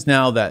seems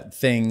now that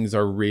things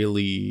are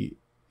really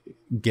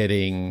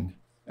getting,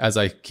 as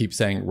I keep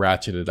saying,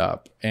 ratcheted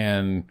up,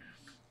 and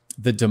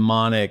the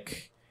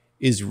demonic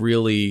is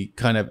really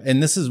kind of,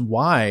 and this is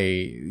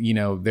why,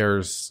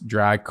 there's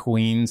Drag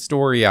Queen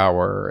Story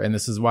Hour, and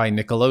this is why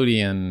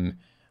Nickelodeon,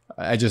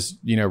 I just,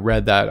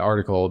 read that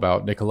article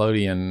about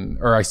Nickelodeon,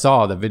 or I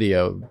saw the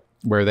video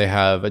where they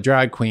have a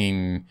drag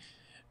queen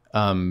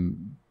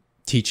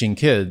teaching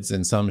kids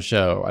in some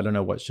show. I don't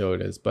know what show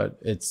it is, but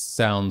it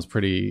sounds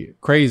pretty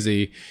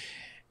crazy.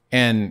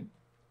 And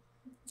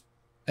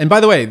by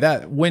the way,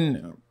 that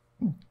when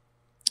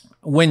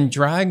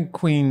drag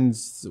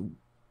queens,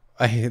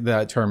 I hate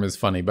that term is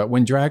funny, but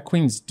when drag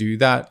queens do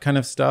that kind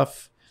of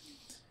stuff,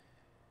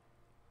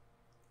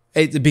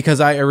 because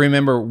I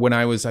remember when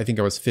I think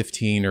I was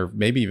 15 or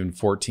maybe even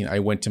 14, I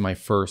went to my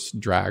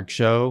first drag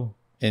show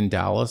in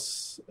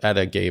Dallas at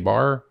a gay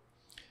bar.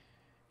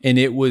 And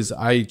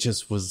I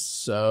just was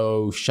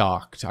so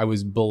shocked. I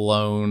was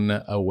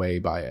blown away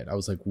by it. I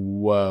was like,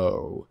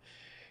 whoa.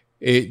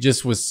 It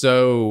just was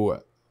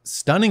so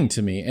stunning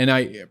to me. And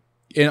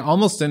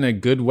almost in a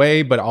good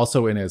way, but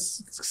also in a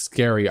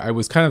scary, I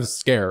was kind of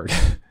scared.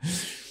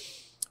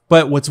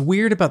 But what's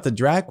weird about the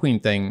drag queen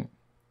thing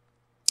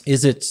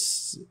is it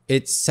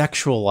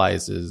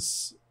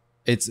sexualizes,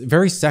 it's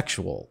very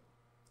sexual.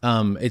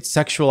 It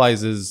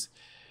sexualizes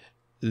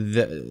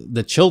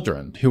the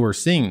children who are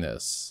seeing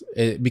this,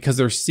 because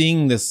they're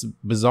seeing this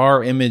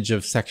bizarre image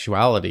of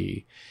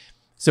sexuality.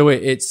 So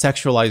it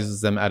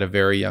sexualizes them at a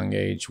very young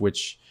age,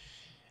 which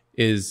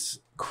is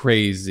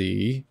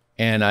crazy.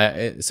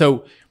 And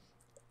so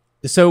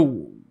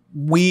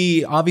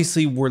we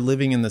obviously we're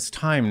living in this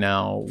time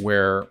now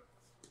where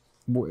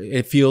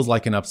it feels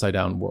like an upside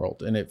down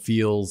world, and it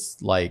feels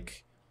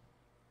like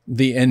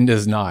the end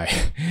is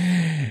nigh.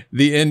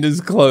 The end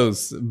is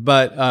close.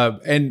 But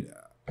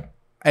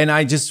and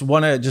I just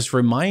want to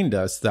remind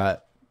us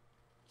that,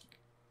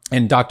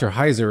 and Dr.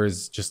 Heiser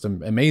is just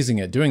amazing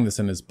at doing this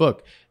in his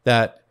book,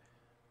 that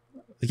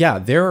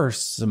there are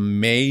some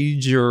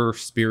major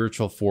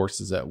spiritual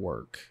forces at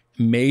work,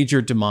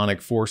 major demonic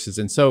forces.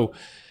 And so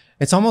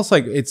it's almost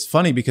like, it's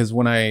funny because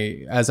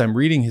as I'm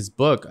reading his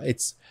book,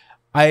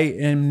 I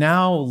am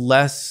now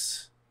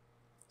less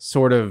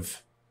sort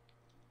of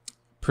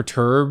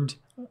perturbed,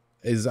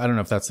 I don't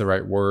know if that's the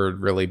right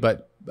word really,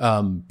 but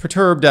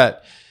perturbed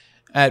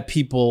at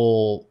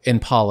people in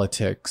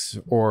politics,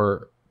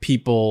 or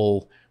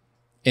people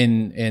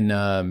in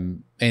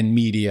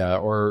media,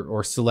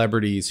 or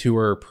celebrities who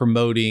are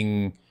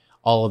promoting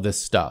all of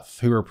this stuff,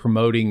 who are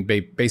promoting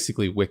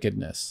basically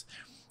wickedness.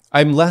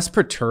 I'm less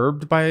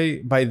perturbed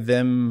by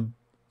them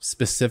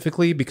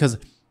specifically, because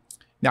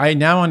I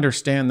now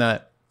understand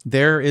that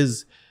there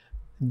is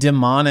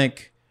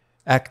demonic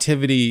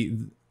activity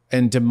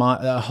and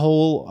a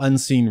whole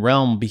unseen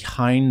realm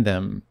behind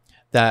them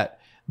that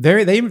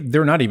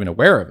they're not even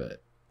aware of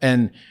it.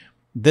 And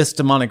this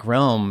demonic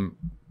realm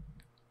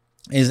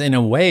is, in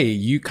a way,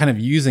 you kind of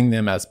using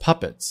them as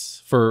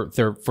puppets for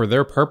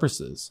their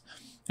purposes,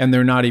 and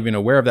they're not even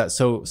aware of that.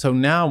 So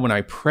now when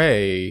I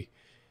pray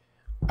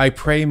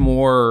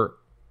more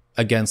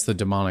against the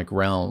demonic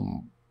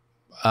realm,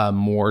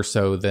 more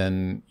so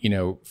than,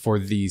 for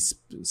these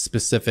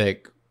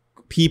specific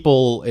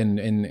people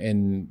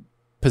in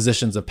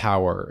positions of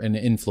power and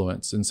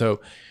influence. And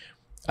so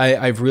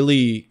I've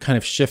really kind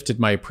of shifted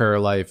my prayer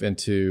life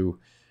into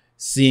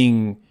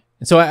seeing.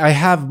 And so I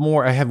have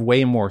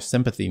way more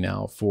sympathy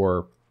now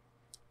for,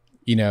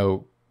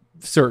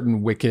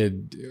 certain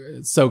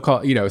wicked,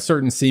 so-called,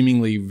 certain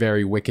seemingly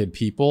very wicked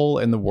people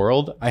in the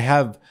world. I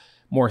have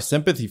more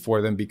sympathy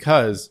for them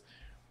because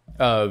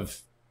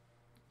of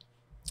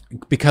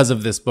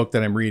this book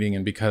that I'm reading,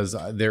 and because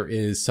there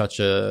is such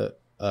a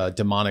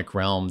demonic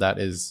realm that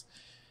is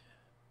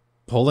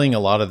pulling a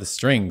lot of the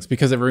strings.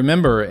 Because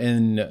remember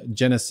in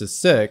Genesis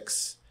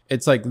 6,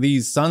 it's like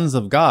these sons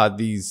of God,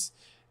 these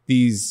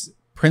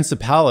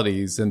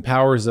principalities and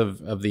powers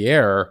of the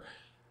air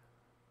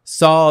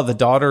saw the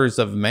daughters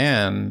of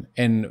man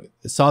and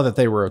saw that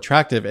they were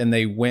attractive, and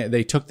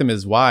they took them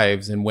as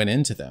wives and went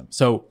into them.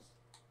 So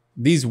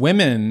these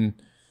women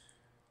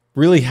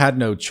really had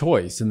no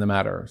choice in the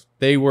matter.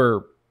 They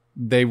were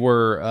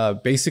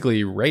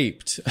basically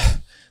raped.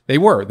 They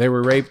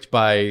were raped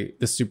by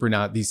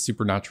these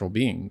supernatural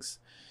beings.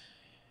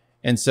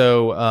 And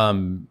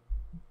so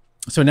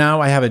so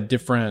now I have a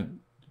different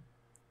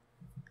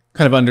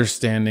kind of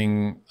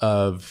understanding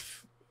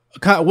of,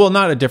 well,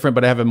 not a different,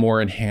 but I have a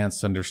more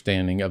enhanced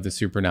understanding of the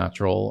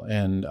supernatural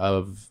and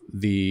of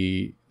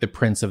the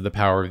prince of the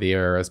power of the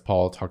air, as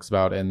Paul talks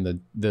about,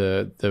 and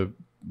the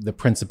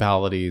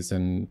principalities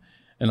and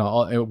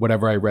all,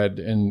 whatever I read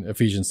in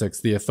Ephesians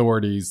 6, the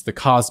authorities, the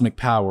cosmic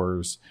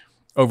powers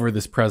over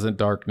this present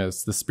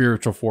darkness, the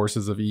spiritual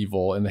forces of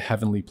evil in the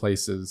heavenly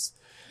places.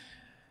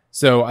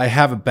 So I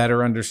have a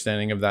better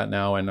understanding of that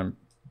now, and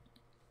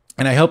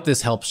I hope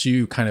this helps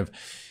you kind of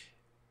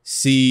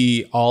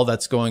see all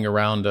that's going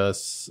around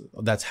us,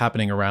 that's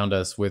happening around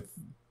us with,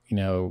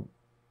 with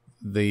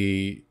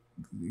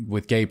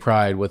gay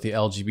pride, with the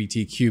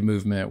LGBTQ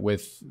movement,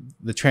 with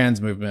the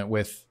trans movement,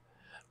 with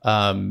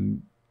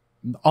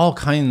all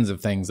kinds of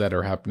things that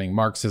are happening,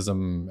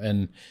 Marxism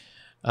and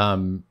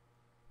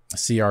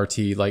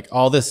CRT, like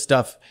all this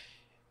stuff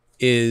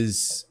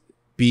is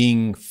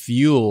being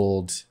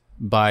fueled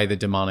by the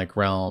demonic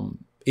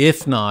realm,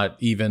 if not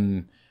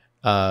even,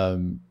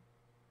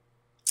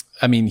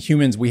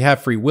 humans, we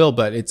have free will,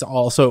 but it's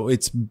also,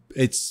 it's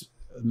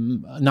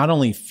not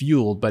only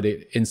fueled, but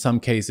in some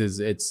cases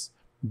it's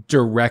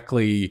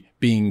directly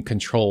being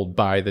controlled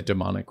by the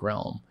demonic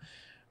realm,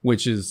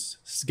 which is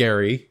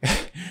scary.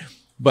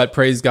 But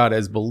praise God,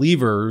 as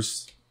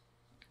believers,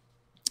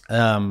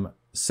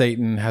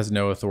 Satan has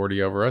no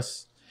authority over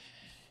us,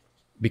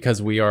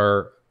 because we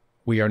are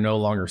no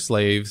longer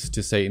slaves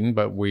to Satan,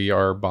 but we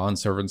are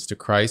bondservants to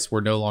Christ.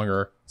 We're no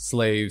longer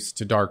slaves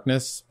to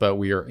darkness, but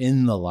we are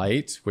in the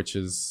light, which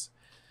is,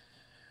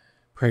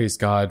 praise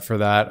God for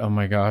that. Oh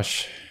my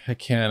gosh, I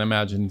can't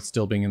imagine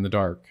still being in the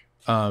dark.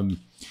 And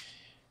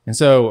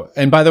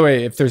by the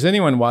way, if there's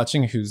anyone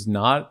watching who's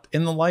not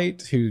in the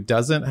light, who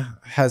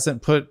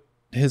hasn't put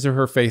his or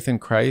her faith in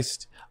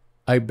Christ,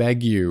 I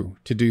beg you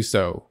to do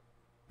so,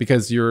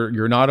 because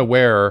you're not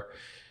aware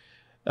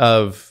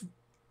of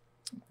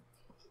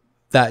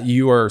that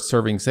you are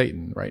serving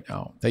Satan right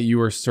now, that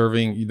you're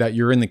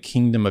in the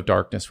kingdom of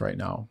darkness right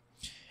now.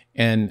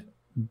 And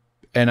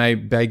I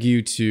beg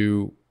you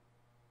to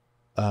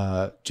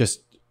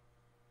just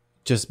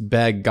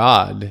beg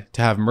God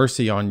to have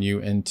mercy on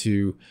you and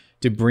to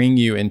bring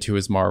you into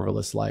his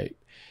marvelous light,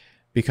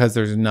 because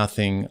there's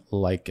nothing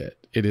like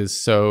it. It is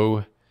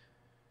so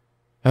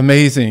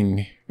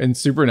amazing and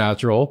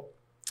supernatural.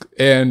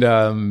 And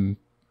of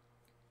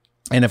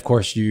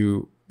course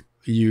you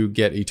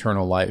get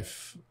eternal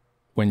life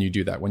when you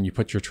do that, when you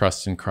put your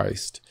trust in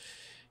Christ.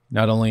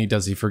 Not only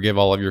does he forgive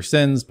all of your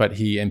sins, but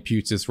he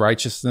imputes his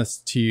righteousness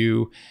to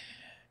you.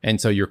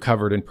 And so you're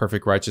covered in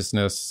perfect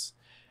righteousness,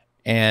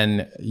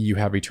 and you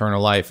have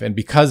eternal life. And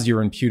because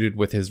you're imputed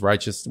with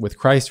with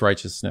Christ's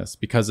righteousness,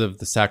 because of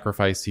the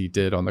sacrifice he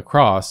did on the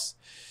cross,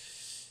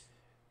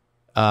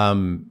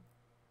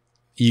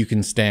 you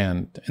can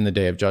stand in the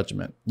day of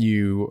judgment.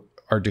 You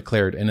are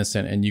declared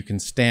innocent, and you can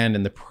stand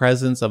in the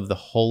presence of the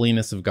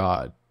holiness of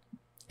God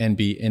and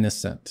be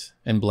innocent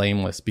and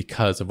blameless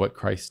because of what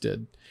Christ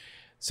did.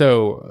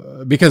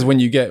 So, because when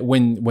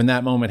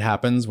that moment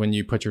happens, when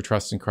you put your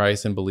trust in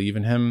Christ and believe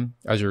in him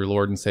as your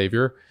Lord and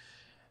Savior,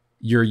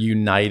 you're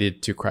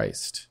united to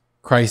Christ.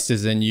 Christ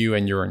is in you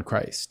and you're in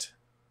Christ.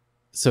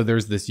 So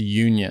there's this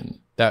union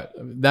that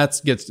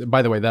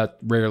by the way, that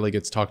rarely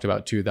gets talked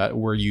about too, that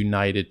we're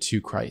united to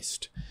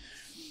Christ.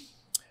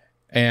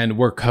 And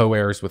we're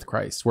co-heirs with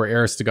Christ. We're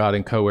heirs to God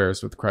and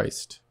co-heirs with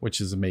Christ, which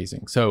is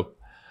amazing. So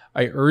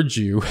I urge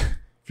you,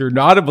 if you're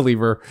not a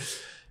believer,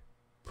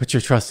 put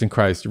your trust in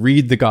Christ.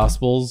 Read the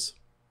Gospels.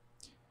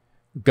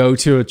 Go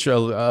to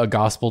a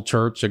gospel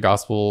church, a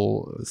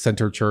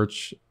gospel-centered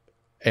church,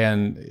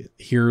 and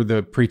hear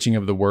the preaching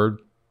of the word.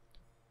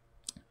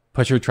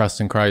 Put your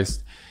trust in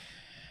Christ.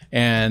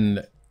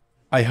 And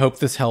I hope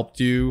this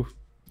helped you.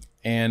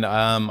 And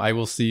I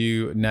will see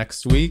you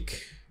next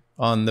week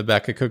on the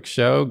Becca Cook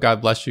Show.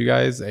 God bless you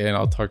guys, and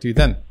I'll talk to you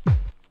then.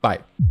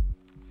 Bye.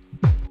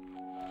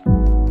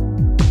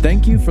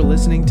 Thank you for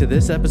listening to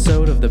this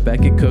episode of the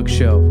Beckett Cook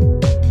Show.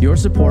 Your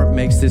support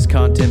makes this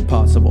content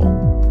possible.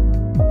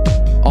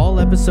 All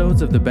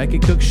episodes of the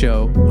Beckett Cook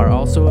Show are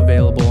also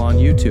available on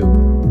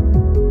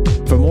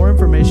YouTube. For more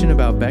information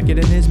about Beckett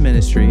and his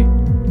ministry,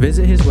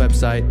 visit his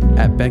website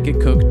at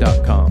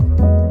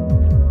beckettcook.com.